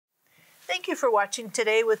Thank you for watching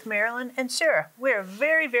today with Marilyn and Sarah. We are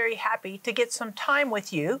very, very happy to get some time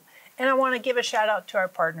with you. And I want to give a shout out to our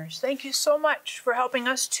partners. Thank you so much for helping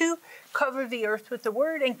us to cover the earth with the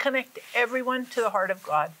word and connect everyone to the heart of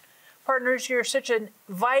God. Partners, you're such a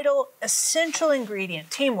vital, essential ingredient,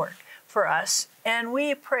 teamwork for us. And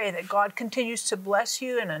we pray that God continues to bless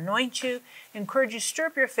you and anoint you, encourage you, stir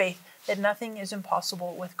up your faith that nothing is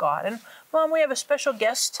impossible with God. And Mom, we have a special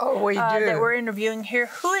guest that we're interviewing here.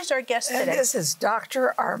 Who is our guest today? This is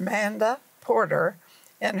Dr. Amanda Porter,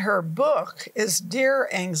 and her book is Dear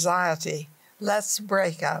Anxiety, Let's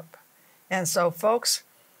Break Up. And so, folks,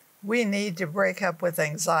 we need to break up with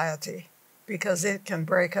anxiety because it can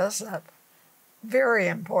break us up. Very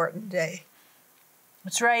important day.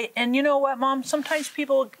 That's right. And you know what, Mom? Sometimes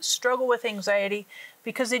people struggle with anxiety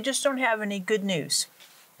because they just don't have any good news.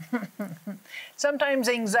 Sometimes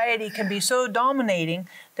anxiety can be so dominating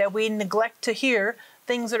that we neglect to hear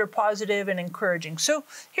things that are positive and encouraging. So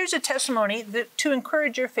here's a testimony to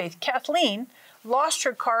encourage your faith. Kathleen lost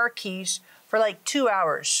her car keys for like 2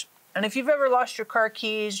 hours. And if you've ever lost your car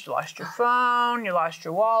keys, you lost your phone, you lost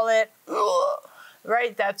your wallet,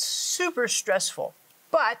 right? That's super stressful.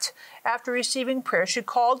 But after receiving prayer, she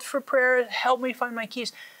called for prayer, help me find my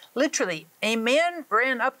keys. Literally, a man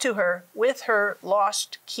ran up to her with her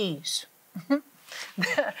lost keys. I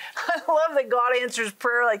love that God answers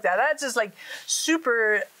prayer like that. That's just like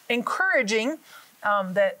super encouraging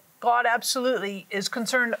that God absolutely is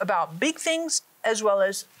concerned about big things as well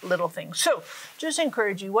as little things. So just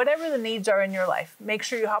encourage you, whatever the needs are in your life, make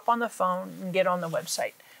sure you hop on the phone and get on the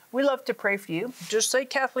website. We love to pray for you. Just like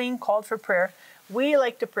Kathleen called for prayer, we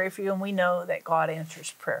like to pray for you, and we know that God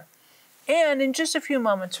answers prayer. And in just a few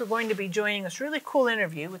moments, we're going to be joining this really cool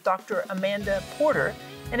interview with Dr. Amanda Porter,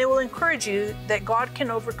 and it will encourage you that God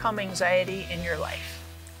can overcome anxiety in your life.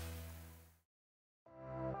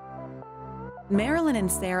 Marilyn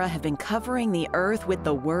and Sarah have been covering the earth with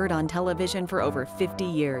the Word on television for over 50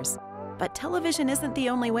 years. But television isn't the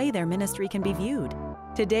only way their ministry can be viewed.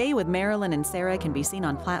 Today with Marilyn and Sarah can be seen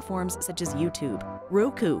on platforms such as YouTube,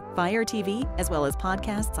 Roku, Fire TV, as well as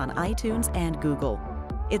podcasts on iTunes and Google.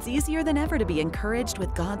 It's easier than ever to be encouraged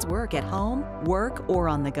with God's work at home, work, or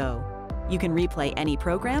on the go. You can replay any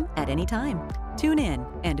program at any time. Tune in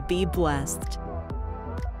and be blessed.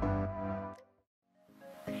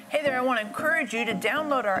 Hey there, I want to encourage you to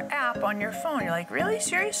download our app on your phone. You're like, really?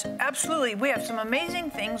 Serious? Absolutely. We have some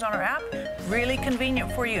amazing things on our app, really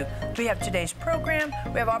convenient for you. We have today's program.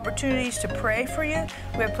 We have opportunities to pray for you.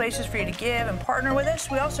 We have places for you to give and partner with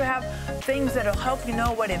us. We also have things that will help you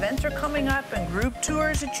know what events are coming up and group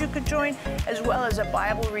tours that you could join, as well as a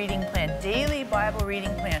Bible reading plan, daily Bible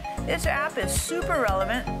reading plan. This app is super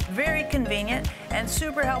relevant, very convenient, and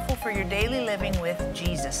super helpful for your daily living with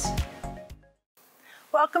Jesus.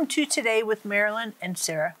 Welcome to Today with Marilyn and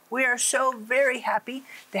Sarah. We are so very happy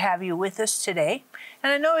to have you with us today.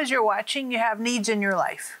 And I know as you're watching, you have needs in your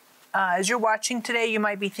life. As you're watching today, you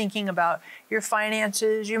might be thinking about your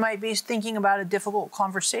finances. You might be thinking about a difficult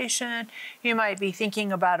conversation. You might be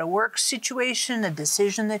thinking about a work situation, a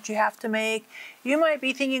decision that you have to make. You might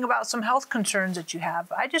be thinking about some health concerns that you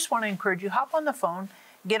have. I just want to encourage you, hop on the phone,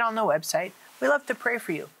 get on the website. We love to pray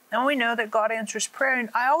for you. And we know that God answers prayer. And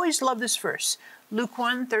I always love this verse. Luke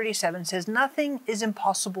 1:37 says, nothing is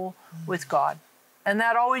impossible with God. And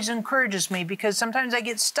that always encourages me because sometimes I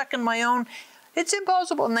get stuck in my own, it's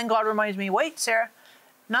impossible. And then God reminds me, wait, Sarah,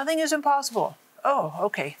 nothing is impossible. Oh,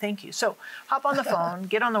 okay, thank you. So hop on the phone,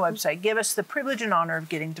 get on the website, give us the privilege and honor of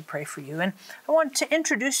getting to pray for you. And I want to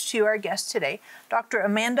introduce to you our guest today, Dr.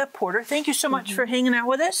 Amanda Porter. Thank you so much for hanging out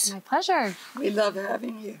with us. My pleasure. We love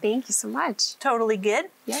having you. Thank you so much. Totally good.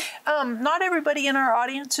 Yeah. Not everybody in our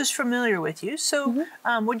audience is familiar with you. So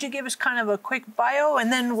would you give us kind of a quick bio,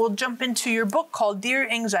 and then we'll jump into your book called Dear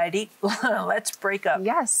Anxiety, Let's Break Up.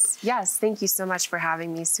 Yes. Thank you so much for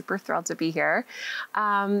having me. Super thrilled to be here.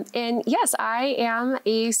 And yes, I am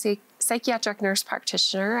a psychiatric nurse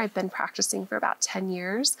practitioner. I've been practicing for about 10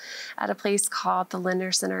 years at a place called the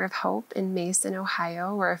Linder Center of Hope in Mason,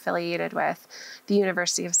 Ohio. We're affiliated with the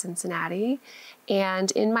University of Cincinnati.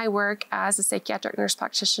 And in my work as a psychiatric nurse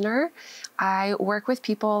practitioner, I work with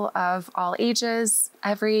people of all ages,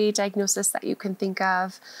 every diagnosis that you can think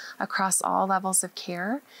of, across all levels of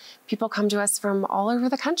care. People come to us from all over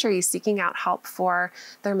the country seeking out help for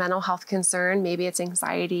their mental health concern. Maybe it's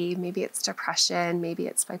anxiety, maybe it's depression, maybe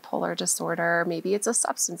it's bipolar disorder, maybe it's a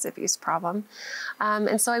substance abuse problem.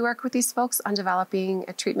 And so I work with these folks on developing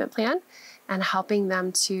a treatment plan and helping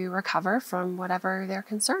them to recover from whatever their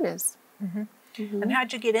concern is. And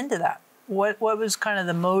how'd you get into that? What was kind of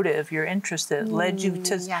the motive, your interest that led you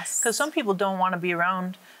to? Yes. Because some people don't want to be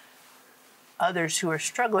around others who are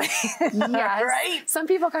struggling. Yes. Right? Some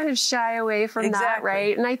people kind of shy away from that, Exactly.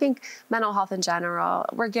 right? And I think mental health in general,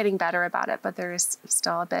 we're getting better about it, but there is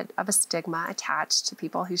still a bit of a stigma attached to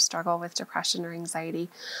people who struggle with depression or anxiety.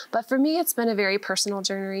 But for me, it's been a very personal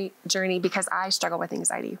journey because I struggle with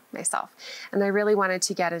anxiety myself. And I really wanted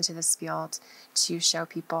to get into this field to show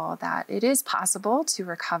people that it is possible to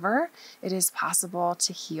recover. It is possible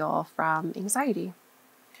to heal from anxiety.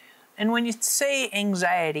 And when you say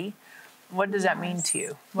anxiety, what does that mean to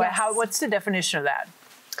you? What's the definition of that?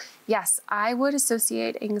 Yes, I would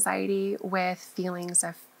associate anxiety with feelings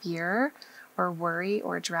of fear or worry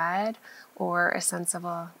or dread, or a sense of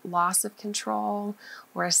a loss of control,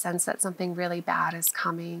 or a sense that something really bad is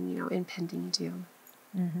coming, impending doom.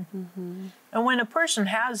 And when a person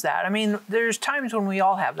has that, I mean, there's times when we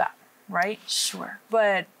all have that, right? Sure.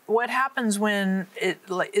 But what happens when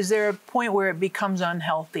is there a point where it becomes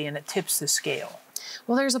unhealthy and it tips the scale?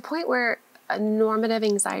 Well, there's a point where a normative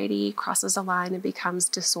anxiety crosses a line and becomes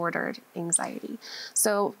disordered anxiety.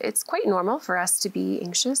 So it's quite normal for us to be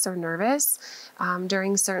anxious or nervous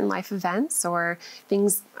during certain life events or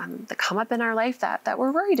things that come up in our life that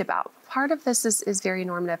we're worried about. Part of this is very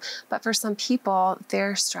normative, but for some people,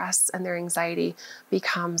 their stress and their anxiety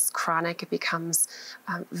becomes chronic. It becomes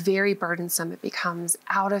very burdensome. It becomes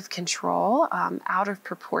out of control, out of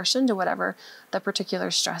proportion to whatever the particular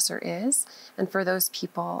stressor is. And for those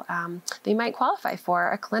people, they might qualify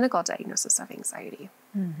for a clinical diagnosis of anxiety.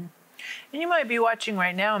 Mm-hmm. And you might be watching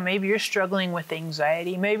right now, and maybe you're struggling with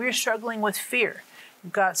anxiety. Maybe you're struggling with fear.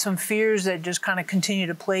 You've got some fears that just kind of continue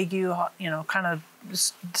to plague you, kind of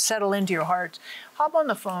settle into your heart. Hop on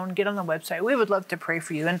the phone, get on the website. We would love to pray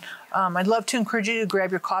for you. And I'd love to encourage you to grab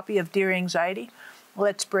your copy of Dear Anxiety,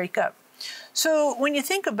 Let's Break Up. So when you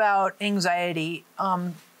think about anxiety,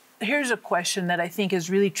 here's a question that I think is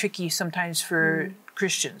really tricky sometimes for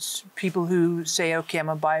Christians, people who say, okay, I'm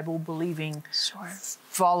a Bible-believing,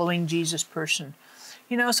 following Jesus person.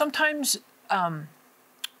 Sometimes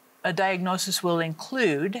a diagnosis will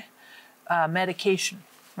include medication,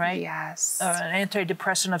 right? Yes. An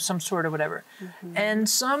antidepressant of some sort or whatever. Mm-hmm. And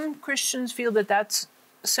some Christians feel that that's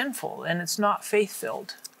sinful and it's not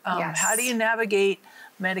faith-filled. Yes. How do you navigate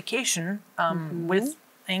medication with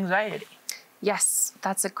anxiety? Yes,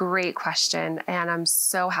 that's a great question. And I'm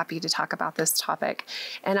so happy to talk about this topic.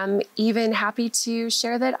 And I'm even happy to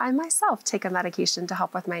share that I myself take a medication to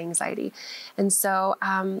help with my anxiety. And so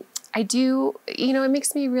I do, it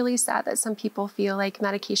makes me really sad that some people feel like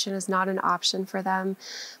medication is not an option for them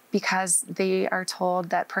because they are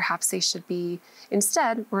told that perhaps they should be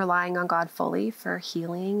instead relying on God fully for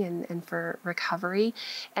healing and for recovery.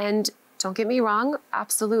 And don't get me wrong,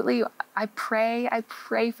 absolutely. I pray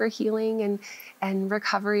for healing and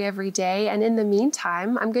recovery every day. And in the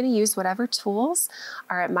meantime, I'm going to use whatever tools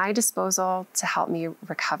are at my disposal to help me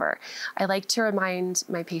recover. I like to remind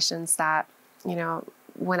my patients that,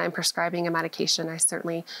 when I'm prescribing a medication, I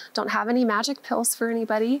certainly don't have any magic pills for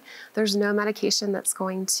anybody. There's no medication that's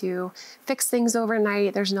going to fix things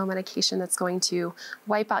overnight. There's no medication that's going to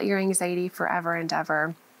wipe out your anxiety forever and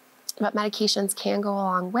ever. But medications can go a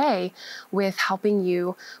long way with helping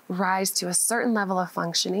you rise to a certain level of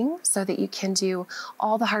functioning so that you can do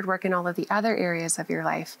all the hard work in all of the other areas of your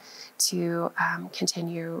life to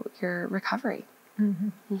continue your recovery.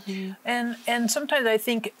 Mm-hmm. Mm-hmm. And sometimes I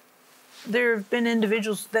think there have been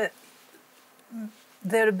individuals that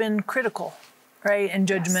have been critical, right, and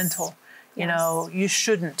judgmental. Yes. You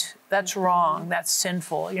shouldn't. That's wrong. That's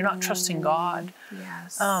sinful. You're not trusting God.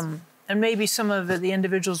 Yes. And maybe some of the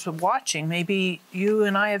individuals watching, maybe you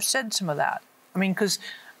and I have said some of that. I mean, because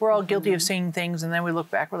we're all guilty of saying things, and then we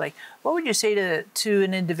look back, we're like, what would you say to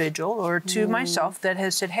an individual or to myself that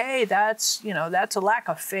has said, hey, that's a lack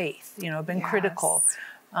of faith, been critical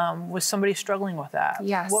with somebody struggling with that?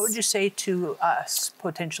 Yes. What would you say to us,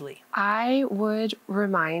 potentially? I would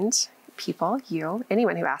remind people,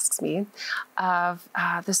 anyone who asks me, of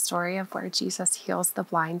the story of where Jesus heals the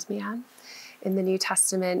blind man in the New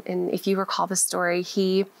Testament. And if you recall the story,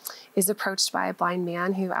 he is approached by a blind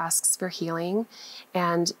man who asks for healing.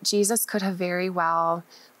 And Jesus could have very well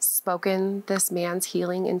spoken this man's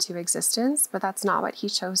healing into existence, but that's not what he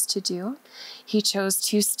chose to do. He chose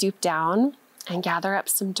to stoop down and gather up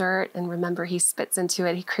some dirt. And remember, he spits into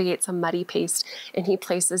it. He creates a muddy paste and he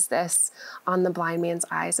places this on the blind man's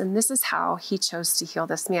eyes. And this is how he chose to heal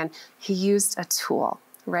this man. He used a tool.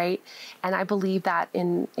 Right. And I believe that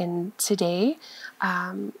in today,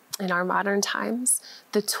 in our modern times,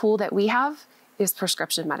 the tool that we have is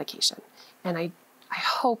prescription medication. And I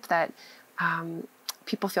hope that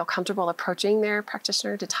people feel comfortable approaching their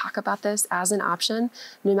practitioner to talk about this as an option,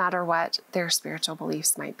 no matter what their spiritual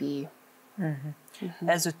beliefs might be.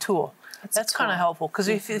 as a tool. That's kind of helpful, because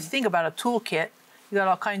if you think about a toolkit, you got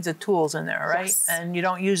all kinds of tools in there, right? Yes. And you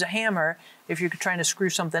don't use a hammer if you're trying to screw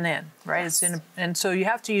something in, right? Yes. And so you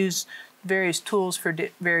have to use various tools for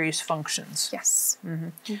various functions. Yes.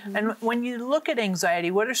 And when you look at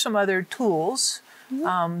anxiety, what are some other tools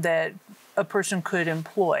that a person could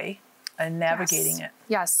employ in navigating it?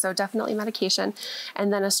 Yes, so definitely medication.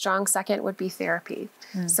 And then a strong second would be therapy.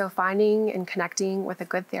 So finding and connecting with a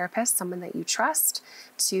good therapist, someone that you trust,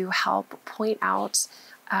 to help point out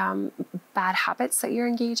bad habits that you're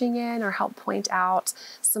engaging in, or help point out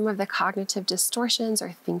some of the cognitive distortions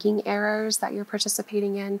or thinking errors that you're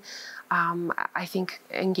participating in. I think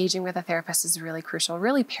engaging with a therapist is really crucial,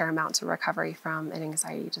 really paramount to recovery from an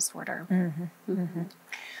anxiety disorder.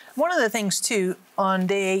 One of the things, too, on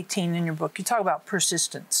day 18 in your book, you talk about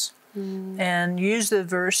persistence. And you use the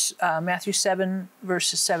verse, Matthew 7,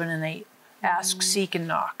 verses 7 and 8. Ask, seek, and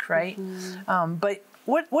knock, right? But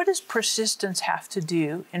what does persistence have to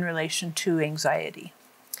do in relation to anxiety?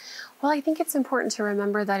 Well, I think it's important to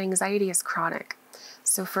remember that anxiety is chronic.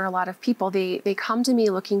 So for a lot of people, they come to me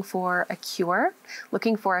looking for a cure,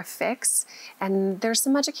 looking for a fix, and there's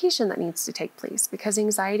some education that needs to take place, because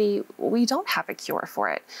anxiety, we don't have a cure for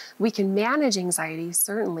it. We can manage anxiety,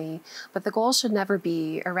 certainly, but the goal should never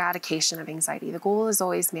be eradication of anxiety. The goal is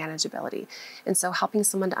always manageability. And so helping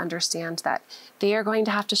someone to understand that they are going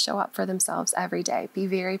to have to show up for themselves every day, be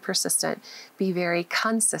very persistent, be very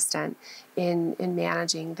consistent in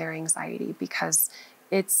managing their anxiety, because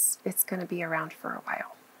it's going to be around for a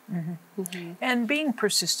while. And being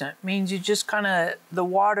persistent means you just kind of, the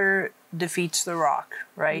water defeats the rock,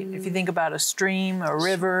 right? If you think about a stream, a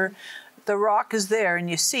river, the rock is there and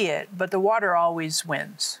you see it, but the water always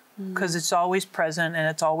wins, because it's always present and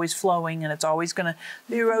it's always flowing and it's always going to,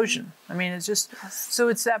 the erosion. I mean, it's just, so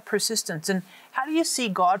it's that persistence. And how do you see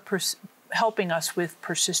God helping us with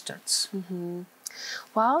persistence?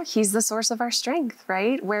 Well, he's the source of our strength,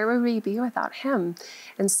 right? Where would we be without him?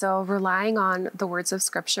 And so relying on the words of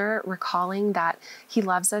Scripture, recalling that he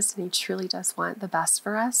loves us and he truly does want the best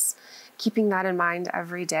for us, keeping that in mind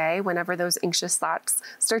every day whenever those anxious thoughts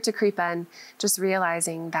start to creep in, just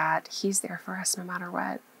realizing that he's there for us no matter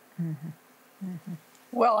what.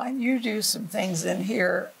 Well, and you do some things in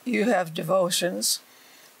here. You have devotions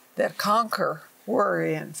that conquer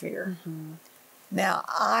worry and fear. Now,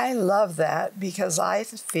 I love that, because I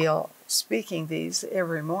feel speaking these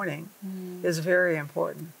every morning is very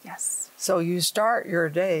important. Yes. So you start your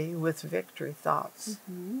day with victory thoughts.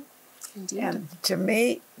 Indeed. And to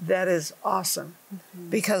me, that is awesome,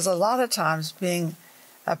 because a lot of times, being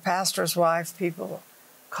a pastor's wife, people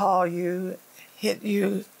call you, hit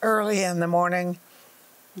you early in the morning,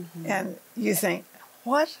 and you think,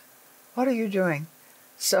 what are you doing?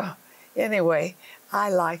 So anyway, I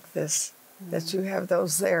like this, that you have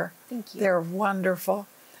those there. Thank you. They're wonderful.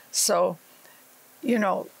 So, you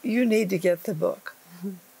know, you need to get the book,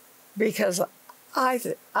 because I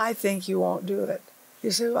think you won't do it. You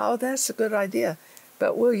say, oh, that's a good idea,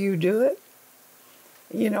 but will you do it?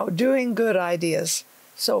 You know, doing good ideas.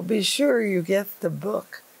 So be sure you get the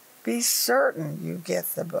book. Be certain you get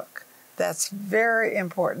the book. That's very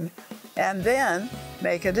important. And then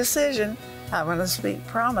make a decision. I'm going to speak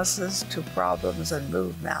promises to problems and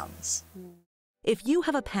move mountains. If you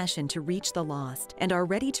have a passion to reach the lost and are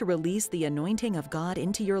ready to release the anointing of God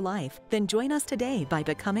into your life, then join us today by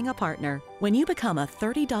becoming a partner. When you become a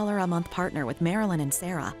 $30 a month partner with Marilyn and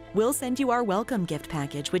Sarah, we'll send you our welcome gift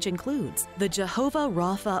package, which includes the Jehovah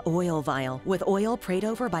Rapha oil vial with oil prayed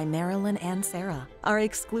over by Marilyn and Sarah, our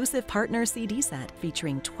exclusive partner CD set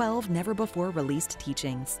featuring 12 never-before-released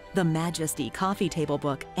teachings, the Majesty coffee table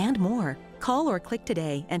book, and more. Call or click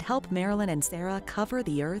today and help Marilyn and Sarah cover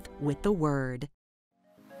the earth with the Word.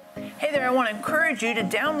 Hey there, I want to encourage you to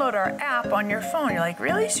download our app on your phone. You're like,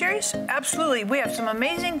 really? Serious? Absolutely. We have some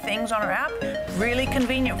amazing things on our app, really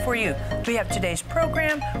convenient for you. We have today's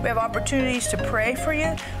program. We have opportunities to pray for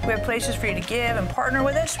you. We have places for you to give and partner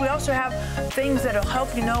with us. We also have things that will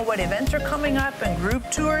help you know what events are coming up and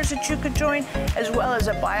group tours that you could join, as well as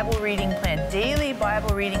a Bible reading plan, daily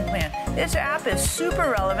Bible reading plan. This app is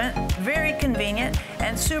super relevant, very convenient,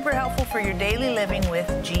 and super helpful for your daily living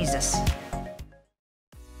with Jesus.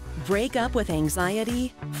 Break up with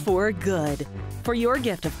anxiety for good. For your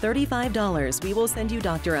gift of $35, we will send you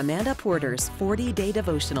Dr. Amanda Porter's 40-day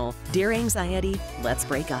devotional, Dear Anxiety, Let's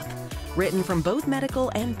Break Up. Written from both medical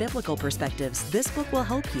and biblical perspectives, this book will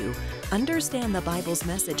help you understand the Bible's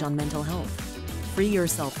message on mental health, free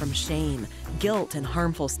yourself from shame, guilt, and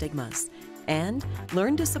harmful stigmas, and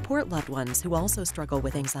learn to support loved ones who also struggle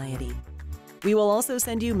with anxiety. We will also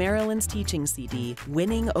send you Marilyn's teaching CD,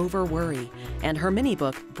 Winning Over Worry, and her mini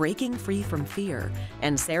book, Breaking Free from Fear,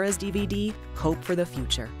 and Sarah's DVD, Hope for the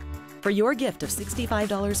Future. For your gift of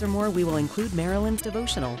 $65 or more, we will include Marilyn's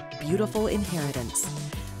devotional, Beautiful Inheritance.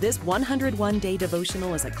 This 101-day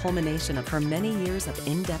devotional is a culmination of her many years of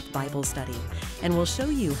in-depth Bible study and will show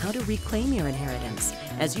you how to reclaim your inheritance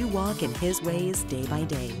as you walk in His ways day by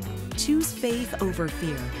day. Choose faith over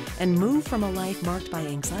fear and move from a life marked by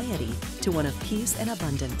anxiety to one of peace and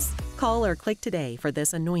abundance. Call or click today for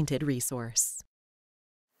this anointed resource.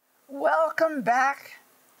 Welcome back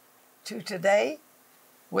to Today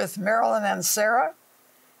with Marilyn and Sarah.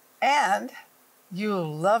 And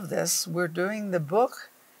you'll love this. We're doing the book,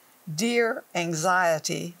 Dear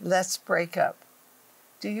Anxiety, Let's Break Up.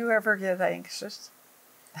 Do you ever get anxious?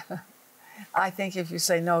 I think if you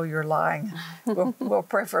say no, you're lying. We'll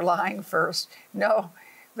pray for lying first. No,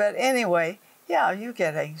 but anyway, yeah, you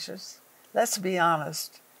get anxious. Let's be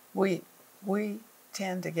honest. We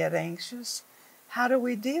tend to get anxious. How do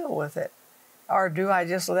we deal with it? Or do I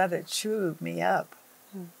just let it chew me up?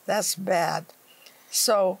 That's bad.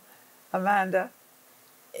 So, Amanda,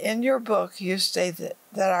 in your book, you state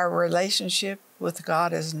that our relationship with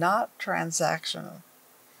God is not transactional.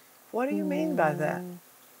 What do you mean by that?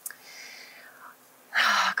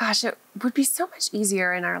 Gosh, it would be so much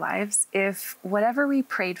easier in our lives if whatever we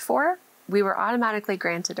prayed for, we were automatically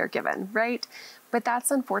granted or given, right? But that's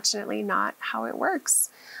unfortunately not how it works.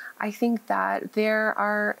 I think that there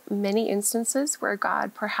are many instances where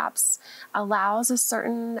God perhaps allows a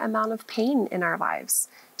certain amount of pain in our lives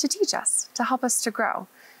to teach us, to help us to grow.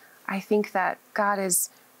 I think that God is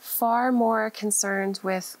far more concerned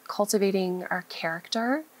with cultivating our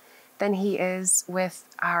character than He is with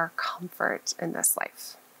our comfort in this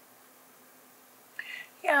life.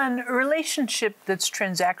 Yeah, and a relationship that's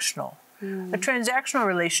transactional. A transactional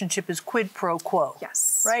relationship is quid pro quo.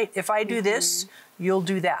 Yes. Right? If I do this, you'll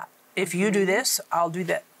do that. If you do this, I'll do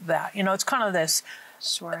that. You know, it's kind of this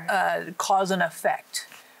cause and effect.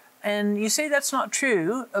 And you say that's not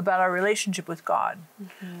true about our relationship with God.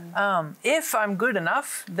 If I'm good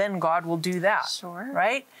enough, then God will do that.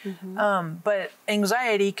 Right? But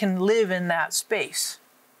anxiety can live in that space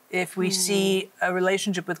if we see a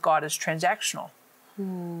relationship with God as transactional.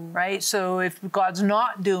 Right? So if God's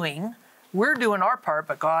not doing, we're doing our part,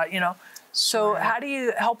 but God, you know. So how do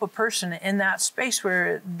you help a person in that space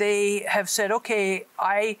where they have said, okay,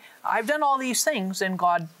 I've done all these things and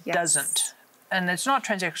God doesn't? And it's not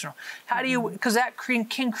transactional. How do you, because that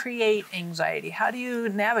can create anxiety. How do you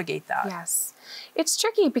navigate that? Yes. It's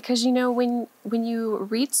tricky because, you know, when you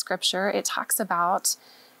read scripture, it talks about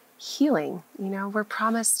healing. You know, we're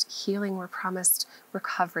promised healing, we're promised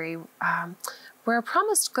recovery, we're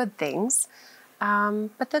promised good things.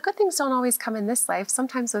 But the good things don't always come in this life.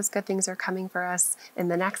 Sometimes those good things are coming for us in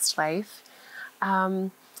the next life.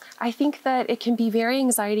 I think that it can be very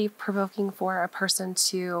anxiety-provoking for a person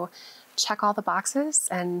to check all the boxes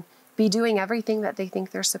and be doing everything that they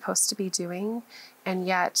think they're supposed to be doing, and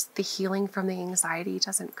yet the healing from the anxiety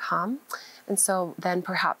doesn't come. And so then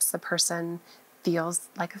perhaps the person feels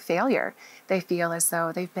like a failure. They feel as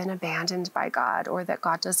though they've been abandoned by God or that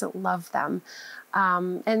God doesn't love them.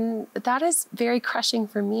 And that is very crushing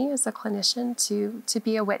for me as a clinician to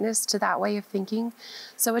be a witness to that way of thinking.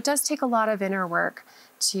 So it does take a lot of inner work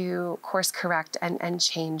to course correct and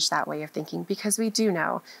change that way of thinking, because we do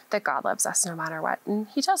know that God loves us no matter what, and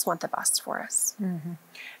He does want the best for us. And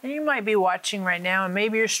you might be watching right now and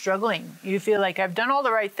maybe you're struggling. You feel like I've done all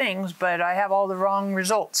the right things, but I have all the wrong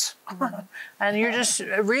results. And you're just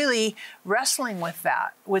really wrestling with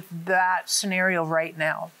that scenario right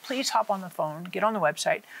now. Please hop on the phone, get on the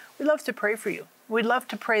website. We'd love to pray for you. We'd love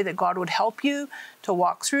to pray that God would help you to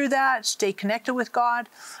walk through that, stay connected with God,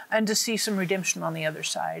 and to see some redemption on the other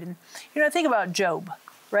side. And, you know, think about Job,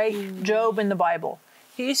 right? Job in the Bible.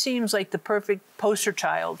 He seems like the perfect poster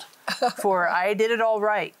child for I did it all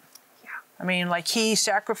right. I mean, like he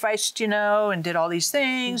sacrificed, you know, and did all these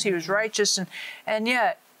things. He was righteous, and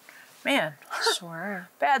yet, man,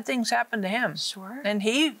 bad things happened to him. And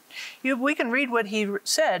we can read what he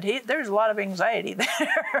said. There's a lot of anxiety there.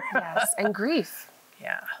 Yes, and grief.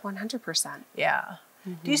 Yeah. 100%. Yeah.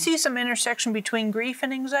 Do you see some intersection between grief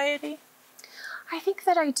and anxiety? I think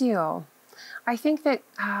that I do. I think that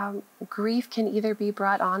grief can either be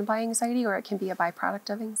brought on by anxiety or it can be a byproduct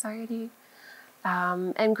of anxiety.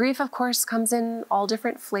 And grief, of course, comes in all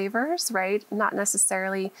different flavors, right? Not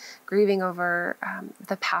necessarily grieving over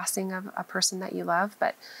the passing of a person that you love,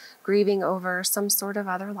 but grieving over some sort of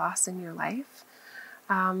other loss in your life.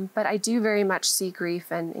 But I do very much see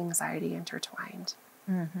grief and anxiety intertwined.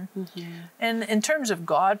 And in terms of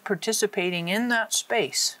God participating in that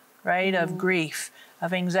space, right, of grief,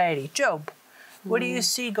 of anxiety, Job, what do you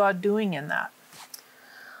see God doing in that?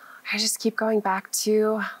 I just keep going back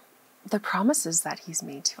to the promises that he's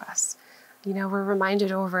made to us. You know, we're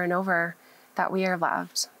reminded over and over that we are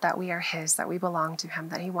loved, that we are his, that we belong to him,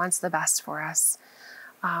 that he wants the best for us.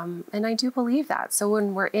 And I do believe that. So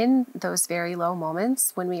when we're in those very low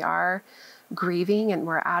moments, when we are grieving and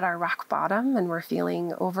we're at our rock bottom and we're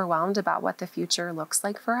feeling overwhelmed about what the future looks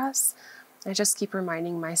like for us, I just keep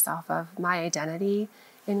reminding myself of my identity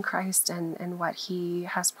in Christ and what he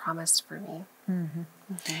has promised for me.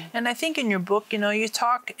 And I think in your book, you know, you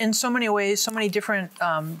talk in so many ways, so many different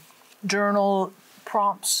journal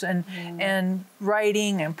prompts and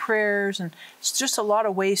writing and prayers, and it's just a lot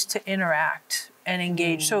of ways to interact and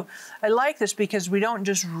engage. So I like this because we don't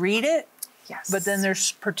just read it, but then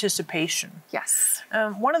there's participation. Yes.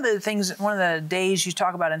 One of the days you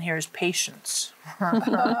talk about in here is patience.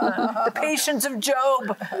 The patience of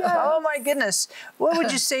Job. Oh my goodness. What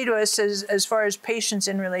would you say to us as far as patience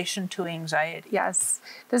in relation to anxiety? Yes.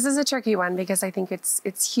 This is a tricky one because I think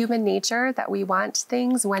it's human nature that we want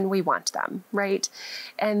things when we want them, right?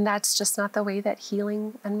 And that's just not the way that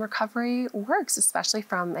healing and recovery works, especially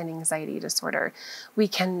from an anxiety disorder. We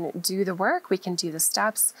can do the work, we can do the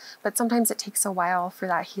steps, but sometimes it takes a while for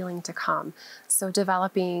that healing to come. So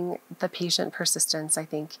developing the patient persistence, I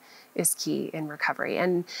think, is key in recovery.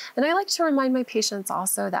 And I like to remind my patients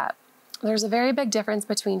also that there's a very big difference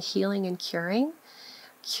between healing and curing.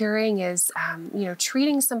 Curing is,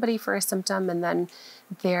 treating somebody for a symptom and then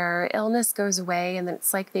their illness goes away and then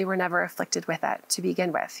it's like they were never afflicted with it to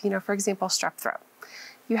begin with. You know, for example, strep throat.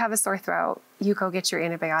 You have a sore throat, you go get your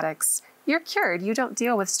antibiotics, you're cured. You don't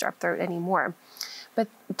deal with strep throat anymore. But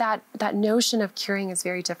that notion of curing is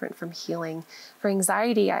very different from healing. For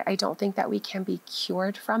anxiety, I don't think that we can be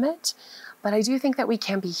cured from it, but I do think that we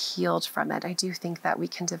can be healed from it. I do think that we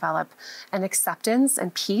can develop an acceptance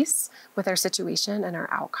and peace with our situation and our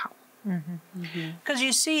outcome. Because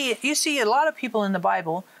you see a lot of people in the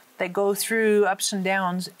Bible that go through ups and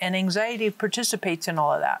downs, and anxiety participates in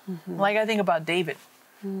all of that. Like I think about David.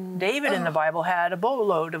 David in the Bible had a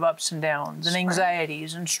boatload of ups and downs and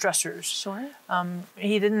anxieties and stressors.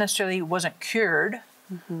 He wasn't cured.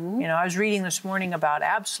 You know, I was reading this morning about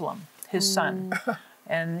Absalom, his son,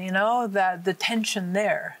 and you know that the tension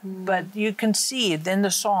there. But you can see in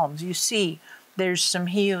the Psalms, you see there's some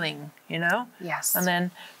healing. You know. Yes. And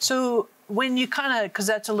then so when you because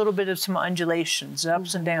that's a little bit of some undulations,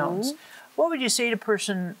 ups and downs. What would you say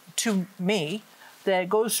to me? That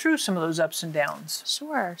goes through some of those ups and downs.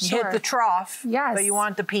 Sure. You hit the trough, but you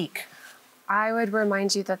want the peak. I would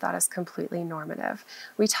remind you that is completely normative.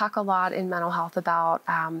 We talk a lot in mental health about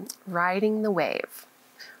riding the wave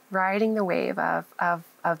of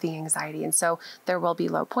the anxiety. And so there will be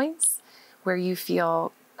low points where you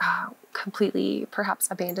feel completely perhaps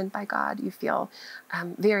abandoned by God. You feel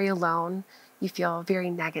very alone. You feel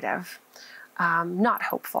very negative. Not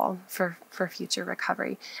hopeful for future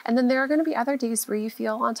recovery. And then there are going to be other days where you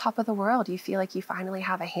feel on top of the world. You feel like you finally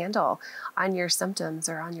have a handle on your symptoms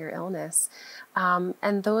or on your illness.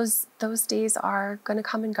 And those days are going to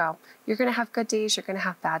come and go. You're going to have good days. You're going to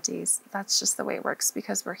have bad days. That's just the way it works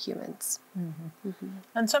because we're humans.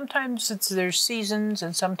 And sometimes there's seasons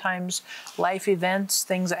and sometimes life events,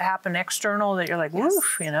 things that happen external that you're like,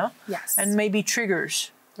 woof, you know? Yes. And maybe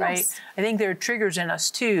triggers, right? Yes. I think there are triggers in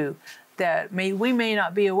us too that we may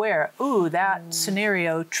not be aware. Ooh, that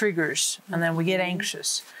scenario triggers, and then we get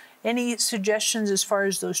anxious. Any suggestions as far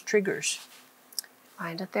as those triggers?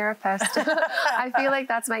 Find a therapist. I feel like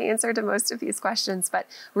that's my answer to most of these questions, but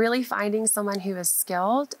really finding someone who is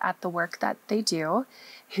skilled at the work that they do,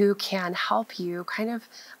 who can help you kind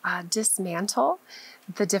of dismantle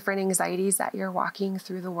the different anxieties that you're walking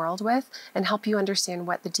through the world with and help you understand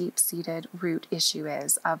what the deep-seated root issue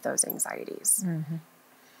is of those anxieties.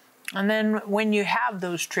 And then when you have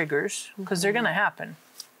those triggers, because they're going to happen.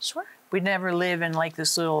 Sure. We never live in like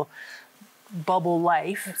this little bubble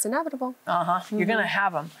life. It's inevitable. You're going to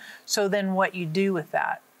have them. So then what you do with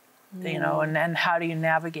that, you know, and how do you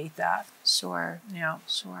navigate that? Sure. Yeah.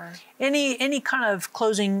 Sure. Any kind of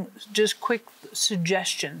closing, just quick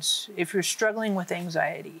suggestions if you're struggling with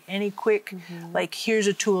anxiety? Any quick, like here's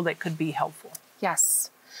a tool that could be helpful?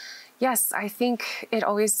 Yes, I think it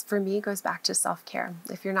always, for me, goes back to self-care.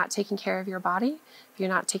 If you're not taking care of your body, if you're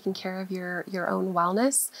not taking care of your own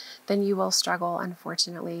wellness, then you will struggle,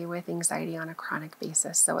 unfortunately, with anxiety on a chronic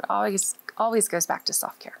basis. So it always goes back to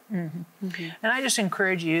self-care. And I just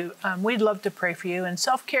encourage you, we'd love to pray for you. And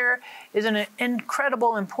self-care is an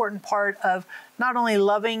incredible, important part of not only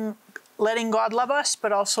loving letting God love us,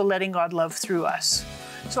 but also letting God love through us.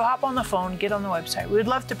 So hop on the phone, get on the website. We would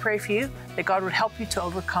love to pray for you that God would help you to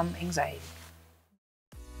overcome anxiety.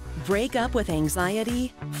 Break up with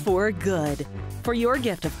anxiety for good. For your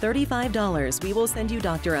gift of $35, we will send you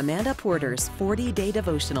Dr. Amanda Porter's 40-day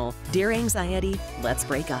devotional, Dear Anxiety, Let's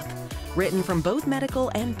Break Up. Written from both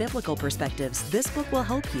medical and biblical perspectives, this book will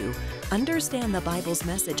help you understand the Bible's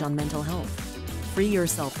message on mental health, free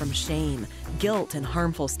yourself from shame, guilt, and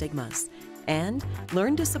harmful stigmas, and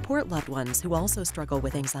learn to support loved ones who also struggle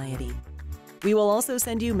with anxiety. We will also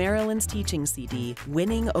send you Marilyn's teaching CD,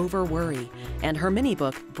 Winning Over Worry, and her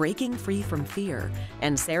mini-book, Breaking Free from Fear,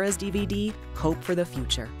 and Sarah's DVD, Hope for the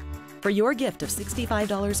Future. For your gift of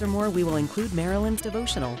 $65 or more, we will include Marilyn's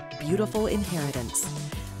devotional, Beautiful Inheritance.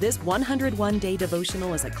 This 101-day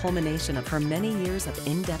devotional is a culmination of her many years of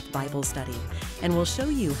in-depth Bible study and will show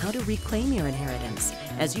you how to reclaim your inheritance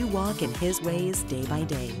as you walk in His ways day by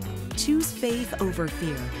day. Choose faith over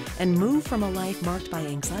fear and move from a life marked by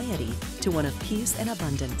anxiety to one of peace and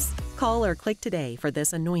abundance. Call or click today for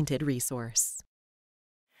this anointed resource.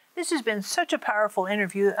 This has been such a powerful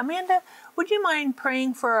interview. Amanda, would you mind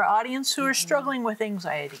praying for our audience who are struggling with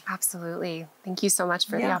anxiety? Absolutely. Thank you so much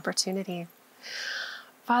for the opportunity.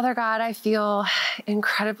 Father God, I feel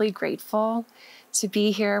incredibly grateful to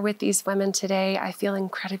be here with these women today. I feel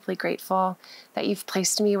incredibly grateful that you've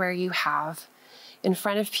placed me where you have, in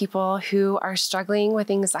front of people who are struggling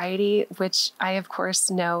with anxiety, which I, of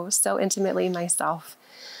course, know so intimately myself.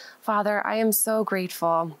 Father, I am so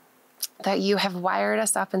grateful that you have wired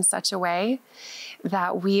us up in such a way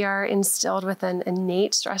that we are instilled with an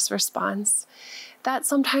innate stress response that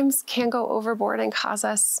sometimes can go overboard and cause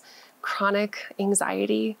us chronic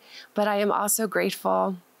anxiety. But I am also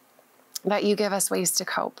grateful that you give us ways to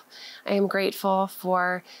cope. I am grateful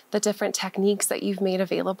for the different techniques that you've made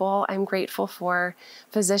available. I'm grateful for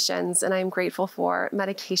physicians, and I'm grateful for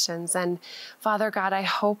medications. And Father God, I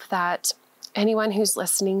hope that anyone who's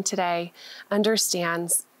listening today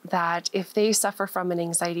understands that if they suffer from an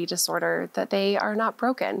anxiety disorder, that they are not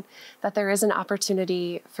broken, that there is an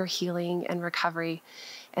opportunity for healing and recovery.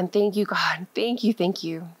 And thank you, God. Thank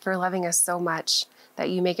you for loving us so much that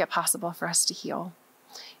you make it possible for us to heal.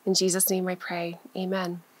 In Jesus' name I pray,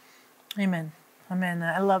 amen. Amen. Amen.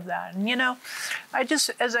 I love that. And you know, I just,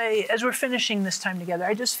 as we're finishing this time together,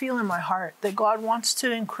 I just feel in my heart that God wants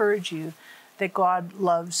to encourage you, that God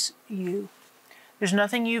loves you. There's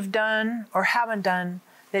nothing you've done or haven't done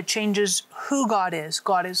that changes who God is.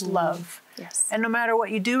 God is love. Yes. And no matter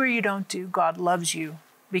what you do or you don't do, God loves you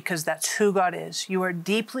because that's who God is. You are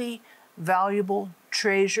deeply valuable,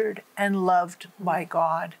 treasured, and loved by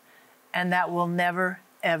God. And that will never,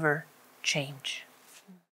 ever change.